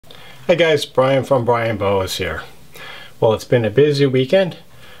Hi guys, Brian from Boas here. Well, it's been a busy weekend.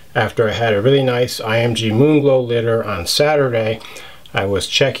 After I had a really nice IMG Moonglow litter on Saturday, I was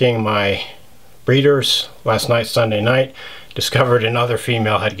checking my breeders last night, Sunday night, discovered another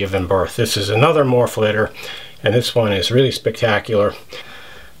female had given birth. This is another morph litter, and this one is really spectacular.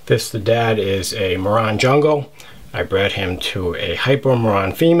 The dad is a Marron jungle. I bred him to a Hypo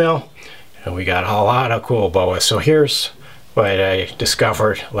Marron female, and we got a lot of cool boas. So here's what I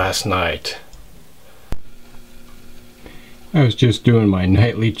discovered last night. I was just doing my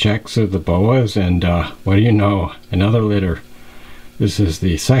nightly checks of the boas, and what do you know, another litter. This is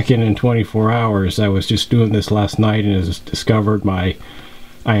the second in 24 hours. I was just doing this last night and has discovered my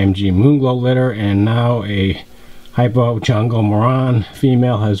IMG Moonglow litter, and now a Hypo jungle Marron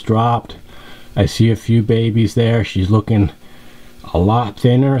female has dropped. I see a few babies there. She's looking a lot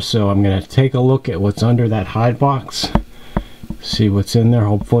thinner, so I'm going to take a look at what's under that hide box, see what's in there.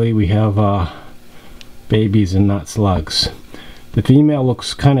 Hopefully we have babies and not slugs. The female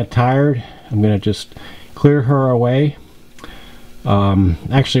looks kind of tired. I'm going to just clear her away.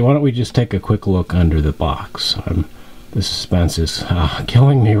 Actually, why don't we just take a quick look under the box. The suspense is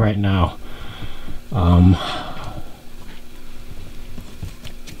killing me right now. What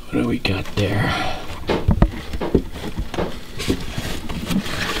do we got there?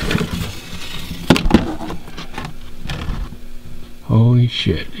 Holy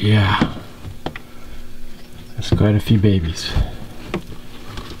shit, yeah. That's quite a few babies.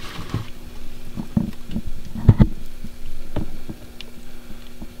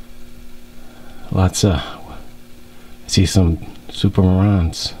 Lots of, I see some super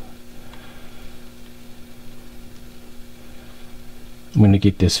Marrons. I'm going to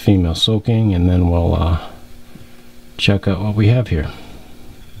get this female soaking, and then we'll check out what we have here.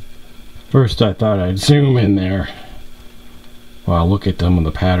 First I thought I'd zoom in there. Wow, look at some of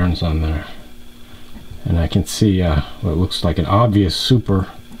the patterns on there. And I can see what looks like an obvious super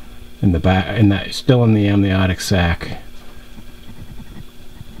in the back, and that still in the amniotic sac.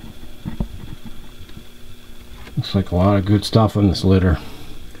 Looks like a lot of good stuff in this litter.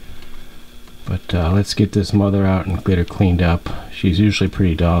 But let's get this mother out and get her cleaned up. She's usually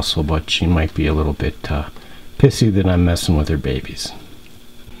pretty docile, but she might be a little bit pissy that I'm messing with her babies.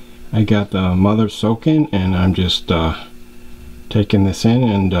 I got the mother soaking, and I'm just taking this in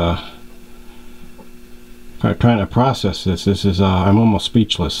and trying to process this. This is I'm almost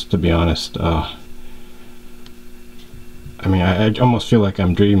speechless, to be honest. I mean, I almost feel like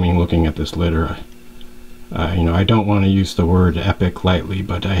I'm dreaming looking at this litter. You know, I don't want to use the word epic lightly,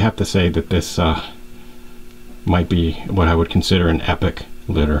 but I have to say that this might be what I would consider an epic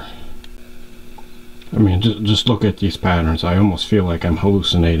litter. I mean, just look at these patterns. I almost feel like I'm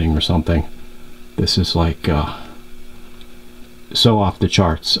hallucinating or something. This is like so off the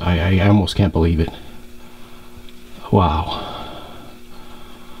charts. I almost can't believe it. Wow.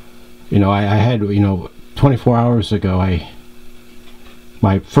 You know, I had, you know, 24 hours ago,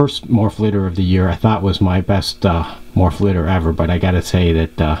 my first morph litter of the year I thought was my best morph litter ever, but I gotta say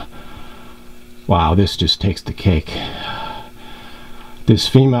that wow, this just takes the cake. This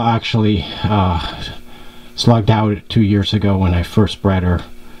female actually slugged out 2 years ago when I first bred her.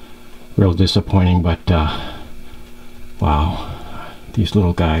 Real disappointing, but wow, these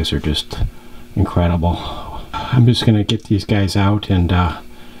little guys are just incredible. I'm just gonna get these guys out and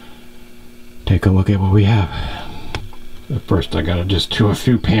take a look at what we have. But first I gotta just do a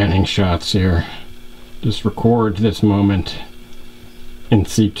few panning shots here. Just record this moment in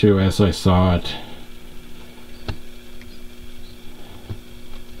situ as I saw it.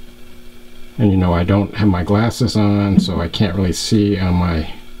 And you know, I don't have my glasses on, so I can't really see on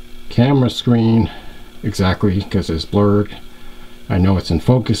my camera screen exactly because it's blurred. I know it's in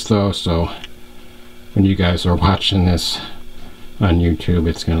focus though, so when you guys are watching this on YouTube,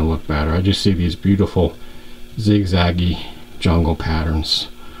 it's gonna look better. I just see these beautiful zigzaggy jungle patterns.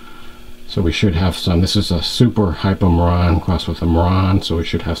 So we should have some. This is a super Hypo Marron crossed with a Marron, so we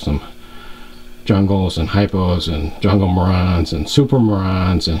should have some jungles and hypos and jungle Marrons and super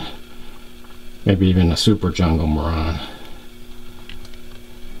Marrons and maybe even a super jungle Marron.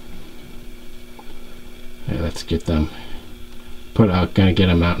 Yeah, let's get them put out. Gonna get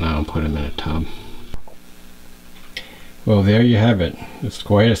them out now and put them in a tub. Well, there you have it. It's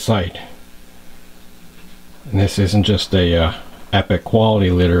quite a sight. And this isn't just a epic quality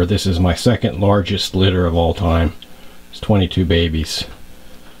litter. This is my second largest litter of all time. It's 22 babies.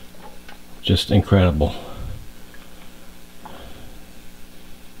 Just incredible.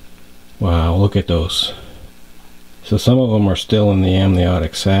 Wow, look at those. So some of them are still in the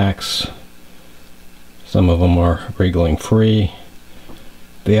amniotic sacs. Some of them are wriggling free.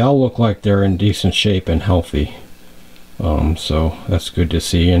 they all look like they're in decent shape and healthy. So that's good to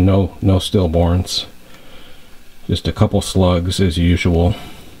see, and no stillborns. Just a couple slugs as usual.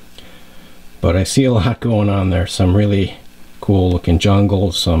 But I see a lot going on there. Some really cool looking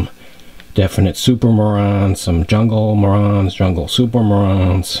jungles, some definite super Marrons, some jungle Marrons, jungle super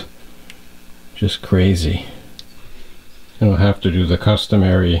Marrons. Just crazy. And I'll have to do the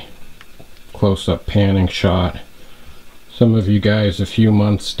customary close-up panning shot. Some of you guys a few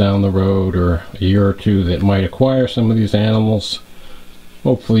months down the road or a year or two that might acquire some of these animals,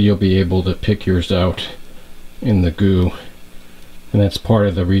 hopefully you'll be able to pick yours out in the goo. And that's part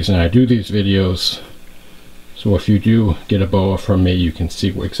of the reason I do these videos. So if you do get a boa from me, you can see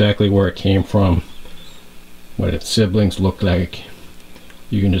exactly where it came from, what its siblings look like.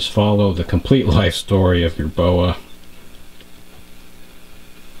 You can just follow the complete life story of your boa.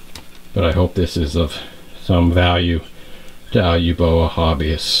 But I hope this is of some value to all you boa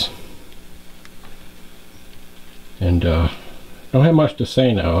hobbyists. And I don't have much to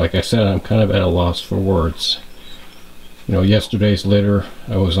say now. Like I said, I'm kind of at a loss for words. You know, yesterday's litter,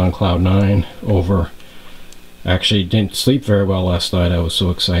 I was on cloud 9 over. Actually didn't sleep very well last night. I was so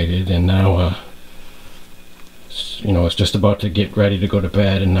excited, and now you know, it's just about to get ready to go to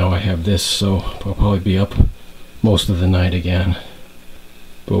bed, and now I have this, so I'll probably be up most of the night again.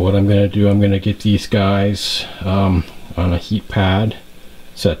 But what I'm going to do, I'm going to get these guys on a heat pad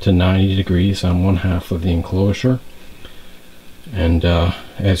set to 90 degrees on one half of the enclosure, and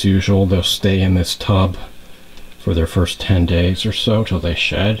as usual they'll stay in this tub for their first 10 days or so till they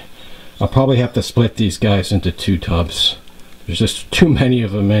shed. I'll probably have to split these guys into 2 tubs. There's just too many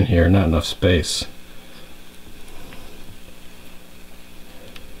of them in here, not enough space.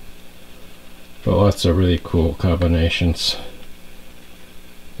 But lots of really cool combinations.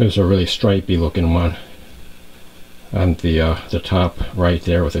 There's a really stripy looking one on the top right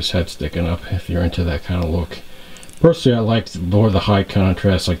there with his head sticking up, if you're into that kind of look. Personally, I like more the high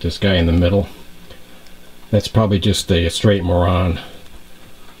contrast, like this guy in the middle. That's probably just a straight Marron.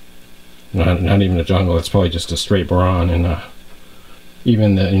 Not even a jungle, it's probably just a straight Marron. And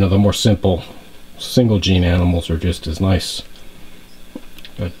even the, you know, the more simple single gene animals are just as nice.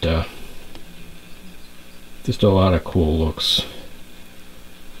 But just a lot of cool looks.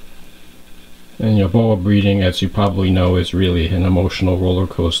 And you know, boa breeding, as you probably know, is really an emotional roller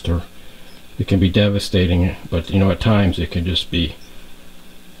coaster. It can be devastating, but you know, at times it can just be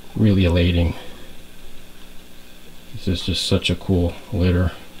really elating. This is just such a cool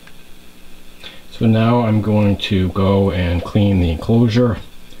litter. So now I'm going to go and clean the enclosure,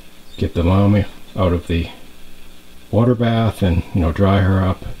 get the mommy out of the water bath, and you know, dry her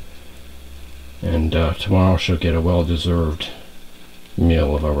up. And tomorrow she'll get a well-deserved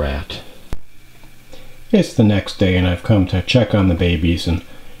meal of a rat. It's the next day, and I've come to check on the babies and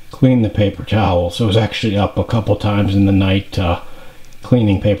clean the paper towels. I was actually up a couple times in the night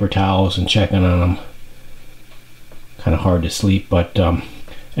cleaning paper towels and checking on them. Kind of hard to sleep, but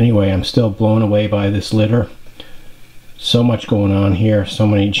anyway, I'm still blown away by this litter. So much going on here, so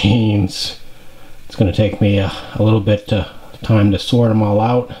many genes. It's going to take me a little bit time to sort them all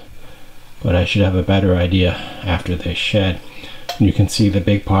out, but I should have a better idea after they shed. And you can see the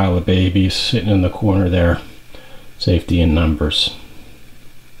big pile of babies sitting in the corner there. Safety in numbers.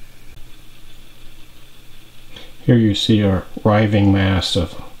 Here you see a writhing mass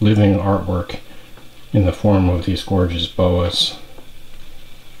of living artwork in the form of these gorgeous boas.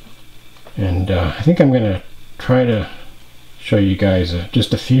 And I think I'm going to try to show you guys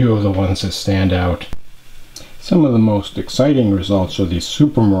just a few of the ones that stand out. Some of the most exciting results are these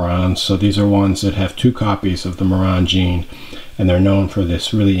super Marrons. So these are ones that have 2 copies of the Marron gene, and they're known for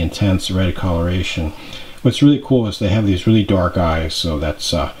this really intense red coloration. What's really cool is they have these really dark eyes, so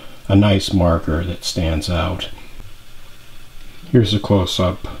that's a nice marker that stands out. Here's a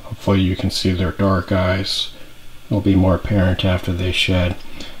close-up. Hopefully you can see their dark eyes. It'll be more apparent after they shed.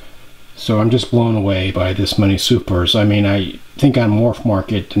 So I'm just blown away by this many supers. I mean, I think on Morph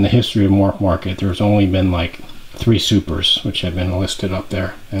Market, in the history of Morph Market, there's only been like 3 supers, which have been listed up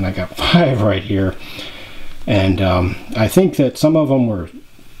there. And I got 5 right here. And I think that some of them were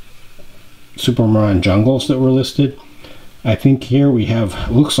Super Marron jungles that were listed. I think here we have,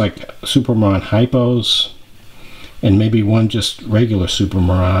 looks like Super Marron Hypos, and maybe one just regular Super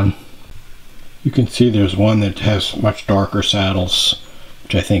Marron. You can see there's one that has much darker saddles,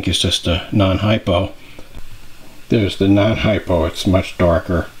 which I think is just a non-hypo. There's the non-hypo, it's much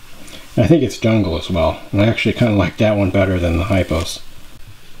darker. And I think it's jungle as well. And I actually kind of like that one better than the hypos.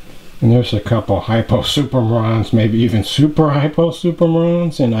 And there's a couple hypo super Marrons, maybe even super hypo super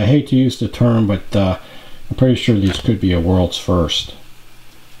Marrons. And I hate to use the term, but I'm pretty sure these could be a world's first.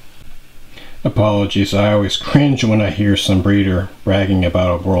 Apologies, I always cringe when I hear some breeder bragging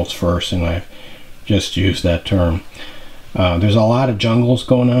about a world's first, and I've just used that term. There's a lot of jungles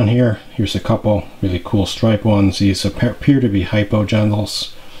going on here. Here's a couple really cool stripe ones. These appear to be Hypo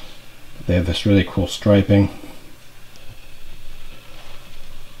jungles. They have this really cool striping.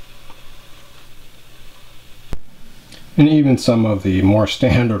 And even some of the more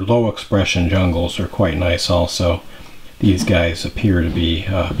standard low expression jungles are quite nice also. These guys appear to be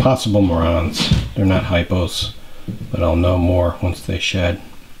possible Marrons. They're not Hypos, but I'll know more once they shed.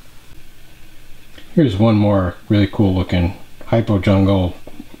 Here's one more really cool looking Hypo jungle,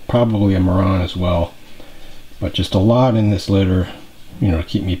 probably a Marron as well. But just a lot in this litter, you know, to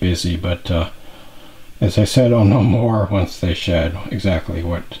keep me busy. But as I said, I'll know more once they shed exactly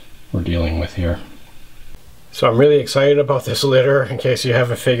what we're dealing with here. So I'm really excited about this litter, in case you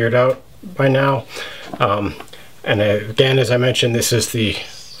haven't figured out by now. And again, as I mentioned, this is the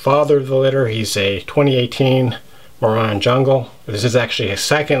father of the litter. He's a 2018 Marron jungle. This is actually his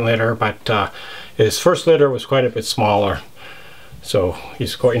second litter, but his first litter was quite a bit smaller. So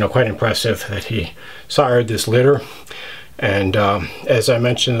he's quite, quite impressive that he sired this litter. And as I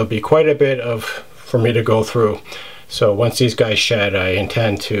mentioned, there'll be quite a bit for me to go through. So once these guys shed, I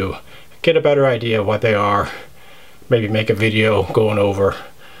intend to get a better idea of what they are, maybe make a video going over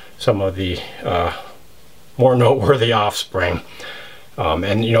some of the more noteworthy offspring.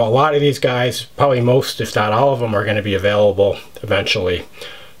 And a lot of these guys, probably most if not all of them, are going to be available eventually.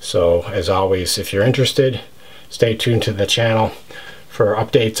 So as always, if you're interested, stay tuned to the channel for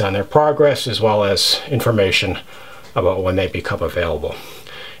updates on their progress, as well as information about when they become available.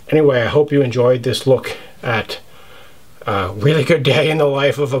 Anyway, I hope you enjoyed this look at a really good day in the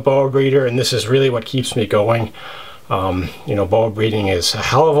life of a boa breeder, and this is really what keeps me going. Boa breeding is a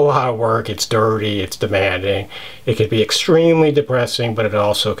hell of a lot of work. It's dirty, it's demanding. It can be extremely depressing, but it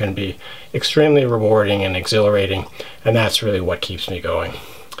also can be extremely rewarding and exhilarating, and that's really what keeps me going.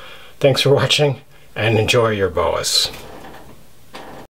 Thanks for watching, and enjoy your boas.